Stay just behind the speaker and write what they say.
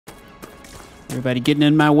Everybody getting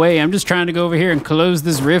in my way. I'm just trying to go over here and close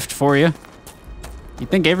this rift for you. You'd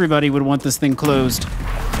think everybody would want this thing closed.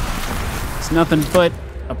 It's nothing but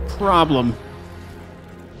a problem.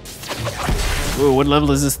 Whoa, what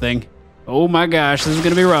level is this thing? Oh my gosh, this is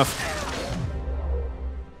gonna be rough.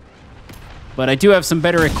 But I do have some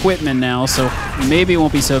better equipment now, so maybe it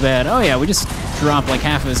won't be so bad. Oh yeah, we just dropped like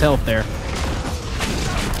half of his health there.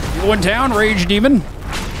 Going down, Rage Demon.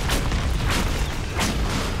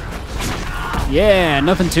 Yeah,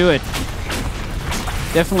 nothing to it.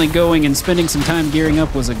 Definitely going and spending some time gearing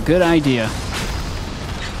up was a good idea.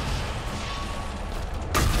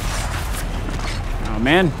 Oh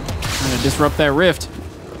man, trying to disrupt that rift.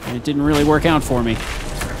 And it didn't really work out for me.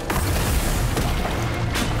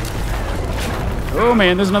 Oh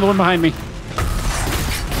man, there's another one behind me.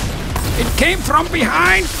 It came from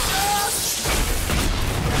behind!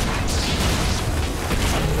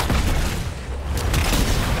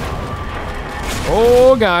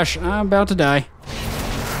 Oh gosh, I'm about to die.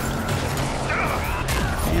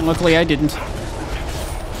 And luckily I didn't.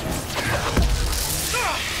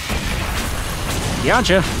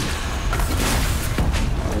 Gotcha.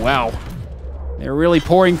 Oh, wow. They're really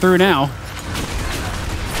pouring through now.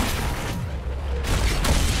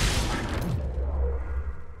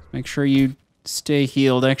 Make sure you stay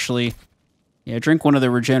healed. Actually, yeah, drink one of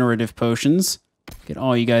the regenerative potions. Get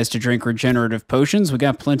all you guys to drink regenerative potions. We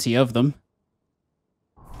got plenty of them.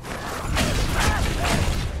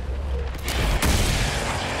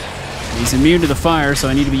 He's immune to the fire, so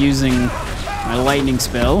I need to be using my lightning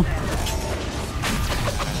spell.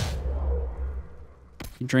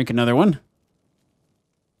 Drink another one.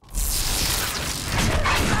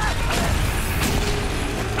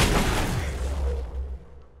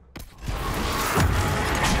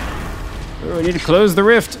 Oh, I need to close the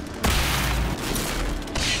rift.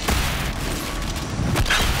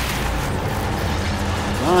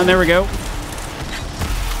 Come on, there we go.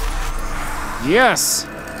 Yes!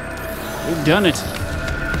 We've done it.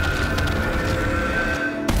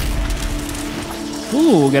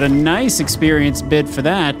 Ooh, got a nice experience bid for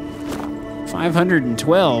that.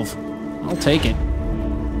 512. I'll take it.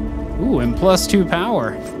 Ooh, and +2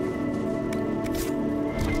 power.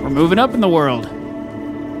 We're moving up in the world.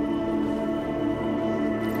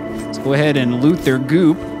 Let's go ahead and loot their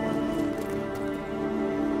goop.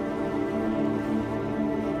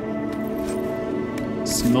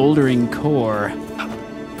 Smoldering core.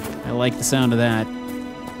 I like the sound of that.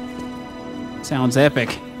 Sounds epic.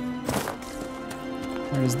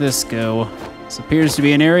 Where does this go? This appears to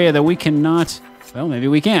be an area that we cannot... Well, maybe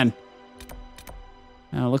we can.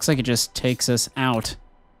 Oh, it looks like it just takes us out.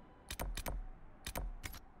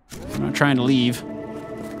 I'm not trying to leave.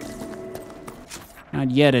 Not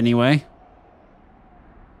yet, anyway.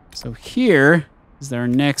 So here is our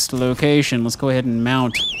next location. Let's go ahead and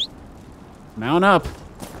mount. Mount up.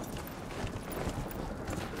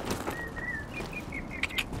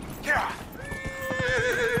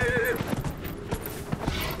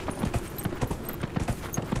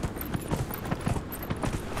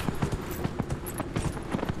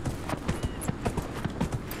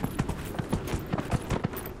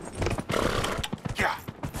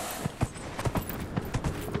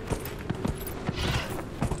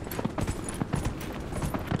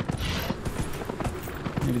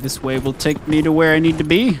 Maybe this way will take me to where I need to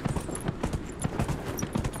be.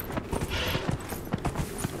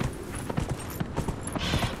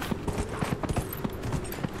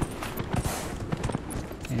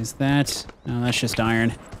 Is that... No, that's just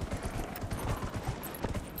iron.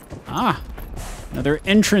 Ah! Another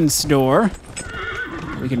entrance door.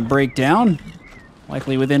 We can break down.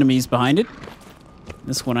 Likely with enemies behind it.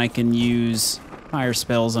 This one I can use fire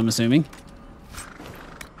spells, I'm assuming.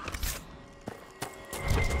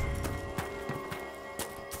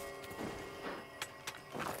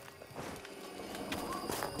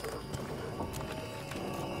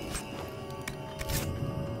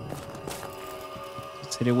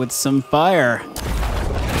 Hit it with some fire.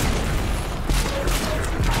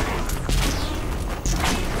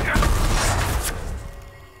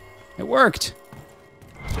 It worked.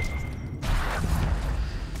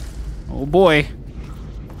 Oh boy.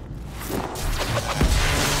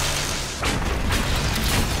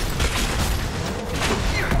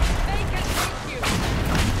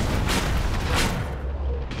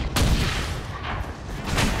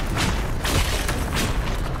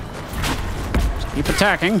 Keep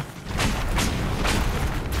attacking.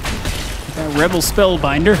 That rebel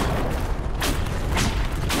spellbinder.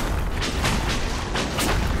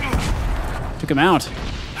 Took him out.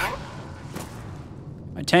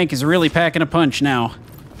 My tank is really packing a punch now.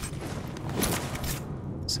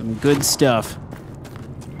 So Some good stuff.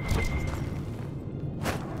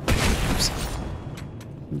 Oops.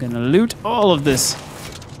 I'm gonna loot all of this.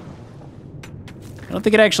 I don't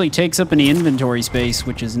think it actually takes up any inventory space,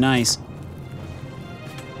 which is nice.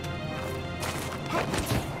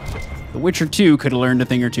 The Witcher 2 could have learned a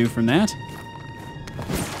thing or two from that.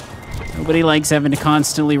 Nobody likes having to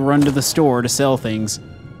constantly run to the store to sell things.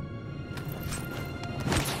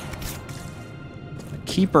 A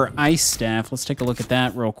Keeper Ice Staff. Let's take a look at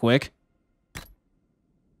that real quick.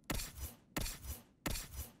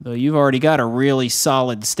 Though you've already got a really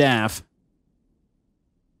solid staff.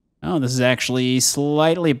 Oh, this is actually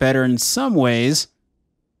slightly better in some ways.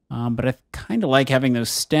 But I kind of like having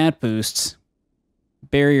those stat boosts.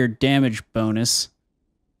 Barrier damage bonus.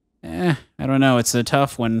 I don't know. It's a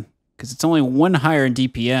tough one. Because it's only one higher in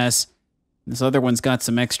DPS. This other one's got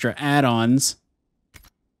some extra add-ons.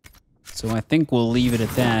 So I think we'll leave it at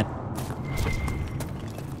that.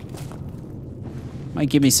 Might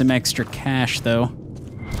give me some extra cash, though,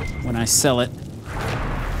 when I sell it.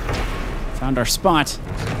 Found our spot.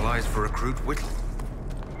 Supplies for recruit Whittle.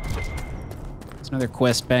 There's another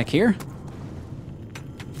quest back here.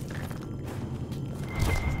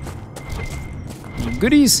 Any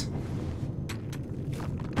goodies?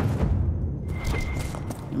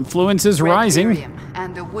 Influence is rising.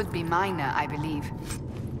 And a would-be miner, I believe.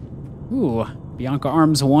 Ooh, Bianca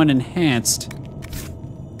Arms 1 enhanced.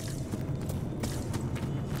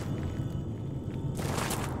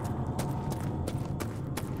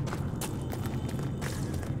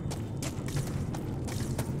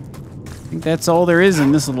 I think that's all there is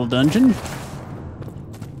in this little dungeon.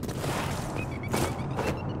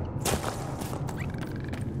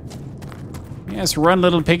 Yes, run,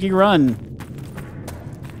 little piggy, run.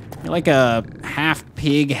 You're like a half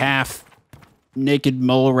pig, half naked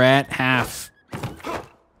mole rat, half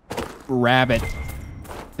rabbit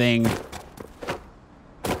thing.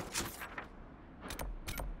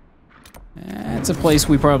 That's a place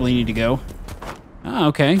we probably need to go. Ah,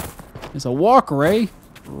 okay. There's a walk ray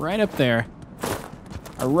right up there.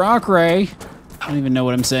 A rock ray. I don't even know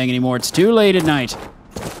what I'm saying anymore. It's too late at night.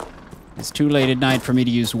 It's too late at night for me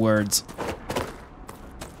to use words.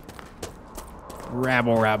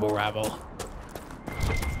 Rabble, rabble, rabble.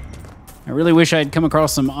 I really wish I'd come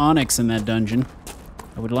across some onyx in that dungeon.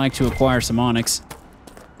 I would like to acquire some onyx.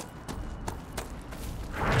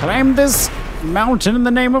 Climb this mountain in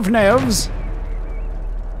the name of Nevs.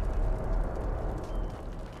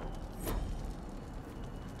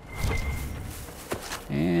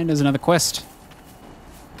 And there's another quest.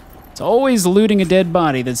 It's always looting a dead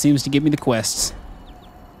body that seems to give me the quests.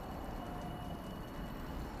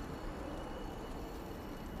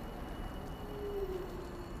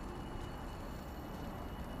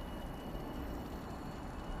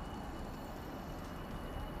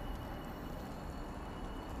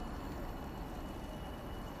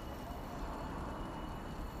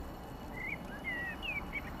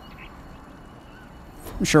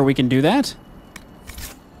 I'm sure we can do that.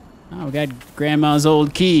 Oh, we got Grandma's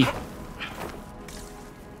old key.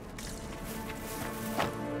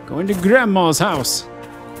 Going to Grandma's house.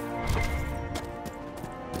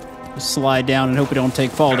 Just slide down and hope we don't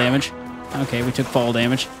take fall damage. Okay, we took fall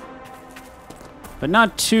damage. But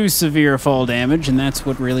not too severe fall damage, and that's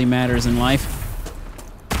what really matters in life.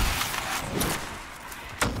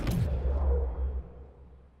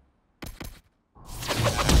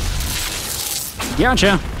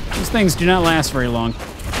 Gotcha. Those things do not last very long,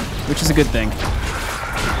 which is a good thing.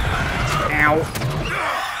 Ow.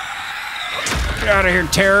 Get out of here,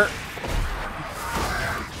 terror.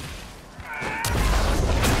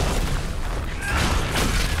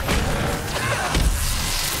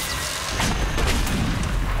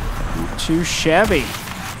 Not too shabby.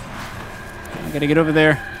 I gotta get over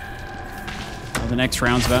there. Well, the next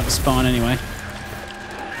round's about to spawn anyway.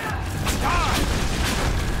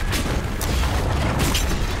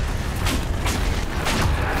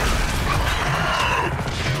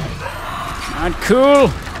 Not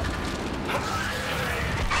cool.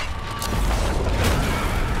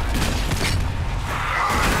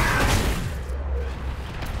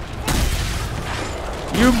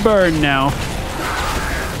 You burn now.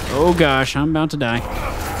 Oh gosh, I'm about to die.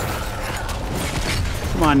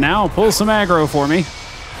 Come on now, pull some aggro for me.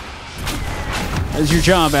 That's your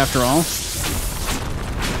job after all.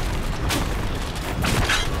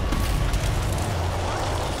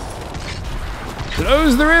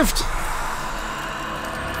 Close the rift.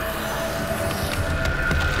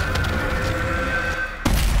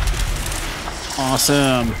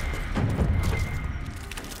 Awesome.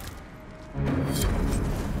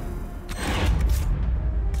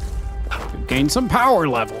 Gain some power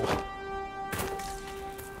level.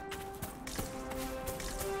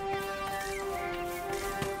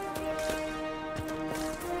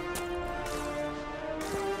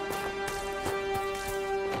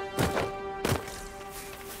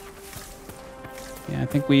 Yeah, I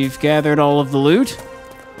think we've gathered all of the loot.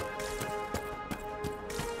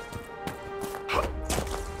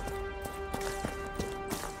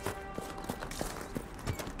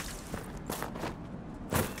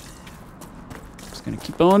 Just gonna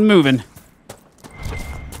keep on moving.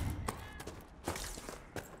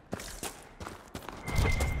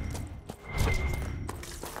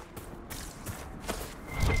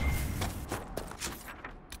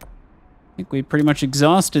 I think we pretty much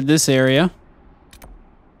exhausted this area.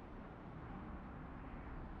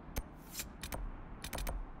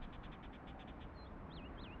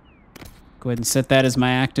 Go ahead and set that as my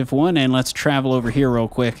active one, and let's travel over here real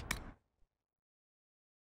quick.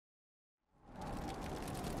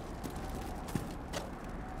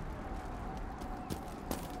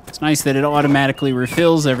 It's nice that it automatically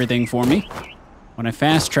refills everything for me when I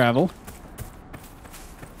fast travel,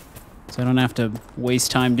 so I don't have to waste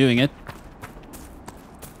time doing it.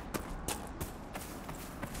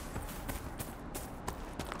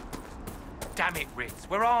 Damn it, Ritz,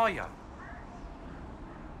 where are you?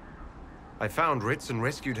 I found Ritz and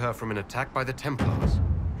rescued her from an attack by the Templars.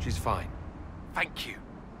 She's fine. Thank you.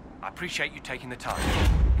 I appreciate you taking the time.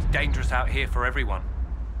 It's dangerous out here for everyone.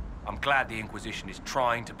 I'm glad the Inquisition is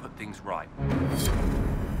trying to put things right.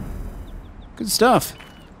 Good stuff.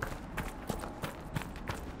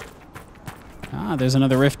 Ah, there's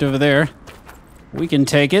another rift over there. We can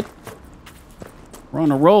take it. We're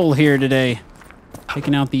on a roll here today,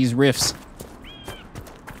 taking out these rifts.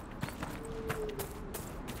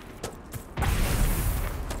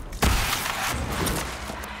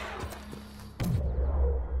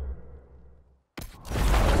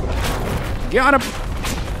 Got him!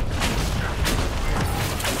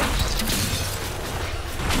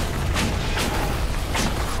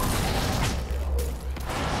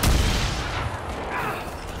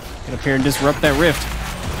 Get up here and disrupt that rift.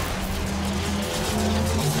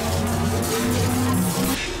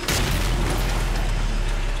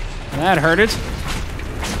 That hurt it,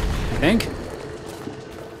 I think.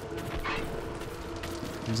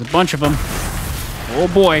 There's a bunch of them.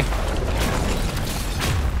 Oh boy.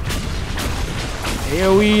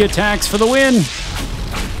 AoE attacks for the win!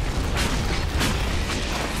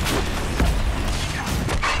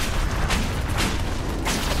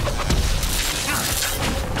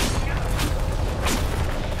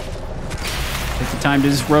 Take the time to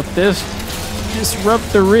disrupt this.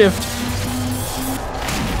 Disrupt the rift.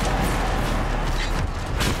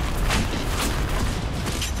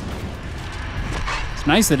 It's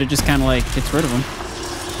nice that it just kind of like gets rid of them.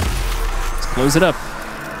 Let's close it up.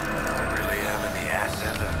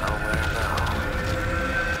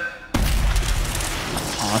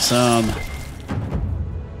 Awesome.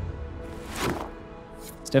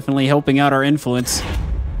 It's definitely helping out our influence.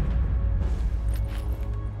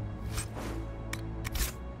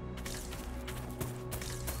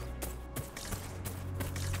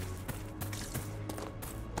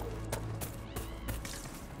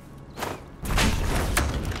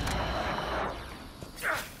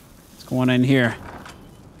 What's going on in here?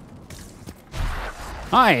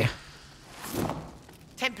 Hi.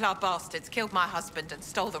 Templar bastards killed my husband and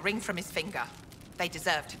stole the ring from his finger. They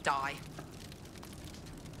deserve to die.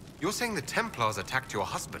 You're saying the Templars attacked your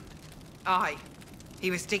husband? Aye.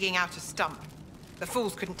 He was digging out a stump. The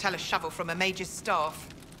fools couldn't tell a shovel from a mage's staff.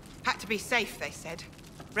 Had to be safe, they said.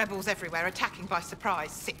 Rebels everywhere attacking by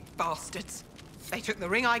surprise, sick bastards. They took the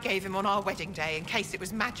ring I gave him on our wedding day in case it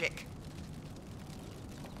was magic.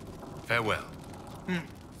 Farewell.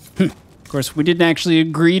 Of course, we didn't actually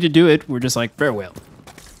agree to do it. We're just like, farewell.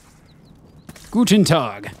 Guten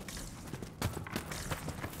Tag.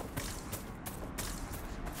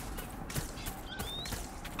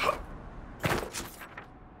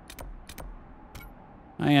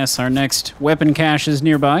 Ah, yes, our next weapon cache is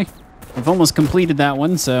nearby. We've almost completed that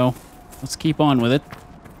one, so let's keep on with it.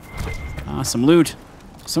 Ah, some loot.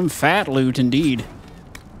 Some fat loot, indeed.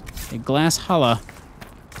 A glass hulla.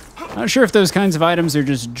 Not sure if those kinds of items are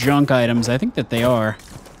just junk items. I think that they are.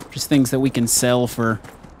 Just things that we can sell for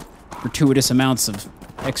gratuitous amounts of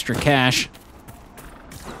extra cash.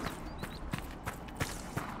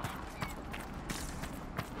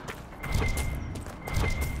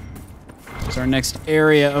 It's our next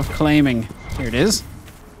area of claiming. Here it is.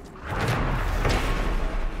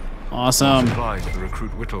 Awesome. Supplies to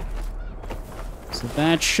recruit Whittle. So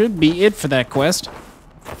that should be it for that quest.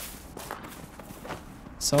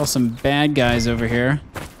 Saw some bad guys over here.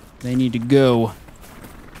 They need to go.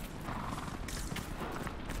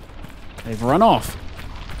 They've run off.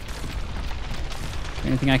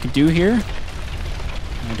 Anything I could do here?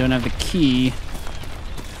 I don't have the key.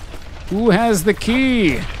 Who has the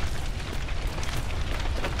key?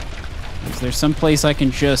 Is there some place I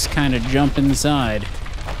can just kind of jump inside?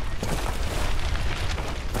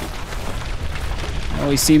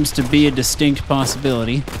 Always seems to be a distinct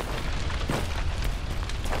possibility.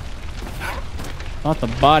 Thought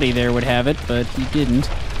the body there would have it, but he didn't.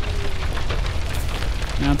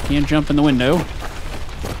 Nope, can't jump in the window.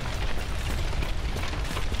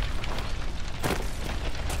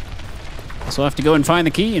 So I'll have to go and find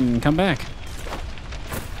the key and come back.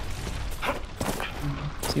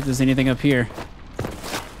 See if there's anything up here.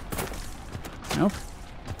 Nope.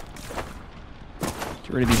 Get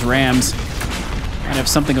rid of these rams. Might have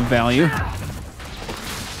something of value.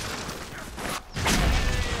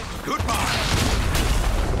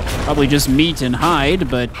 Probably just meat and hide,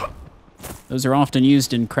 but those are often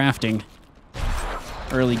used in crafting.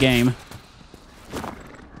 Early game.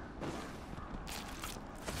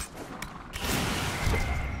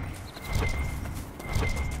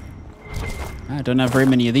 I don't have very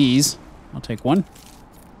many of these. I'll take one.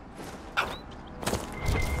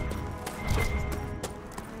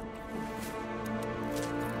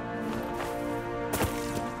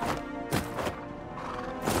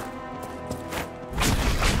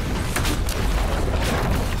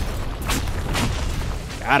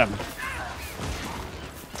 Got him.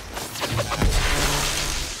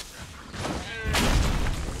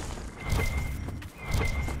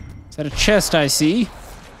 Is that a chest I see?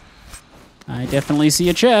 I definitely see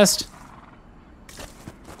a chest.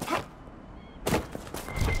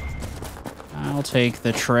 I'll take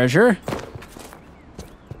the treasure.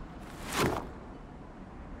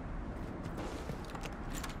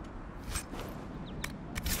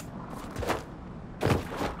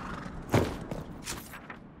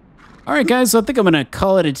 Alright guys, so I think I'm going to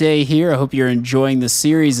call it a day here. I hope you're enjoying the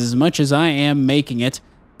series as much as I am making it,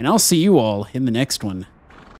 and I'll see you all in the next one.